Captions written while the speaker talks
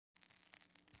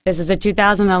This is a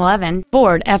 2011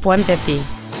 Ford F-150.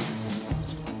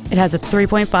 It has a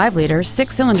 3.5-liter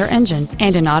six-cylinder engine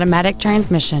and an automatic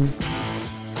transmission.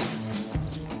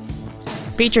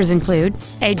 Features include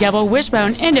a double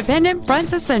wishbone independent front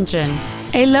suspension,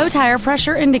 a low tire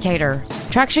pressure indicator,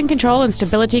 traction control and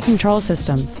stability control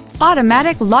systems,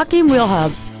 automatic locking wheel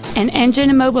hubs, an engine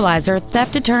immobilizer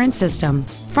theft deterrent system,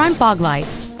 front fog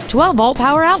lights, 12-volt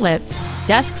power outlets,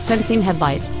 dusk sensing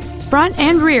headlights, front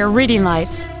and rear reading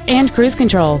lights, and cruise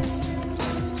control.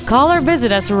 Call or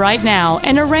visit us right now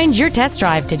and arrange your test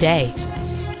drive today.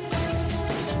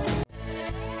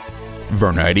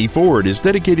 VernEideFord is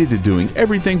dedicated to doing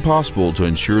everything possible to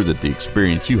ensure that the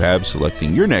experience you have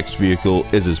selecting your next vehicle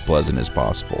is as pleasant as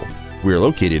possible. We are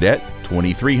located at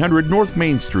 2300 North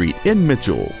Main Street in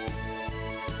Mitchell.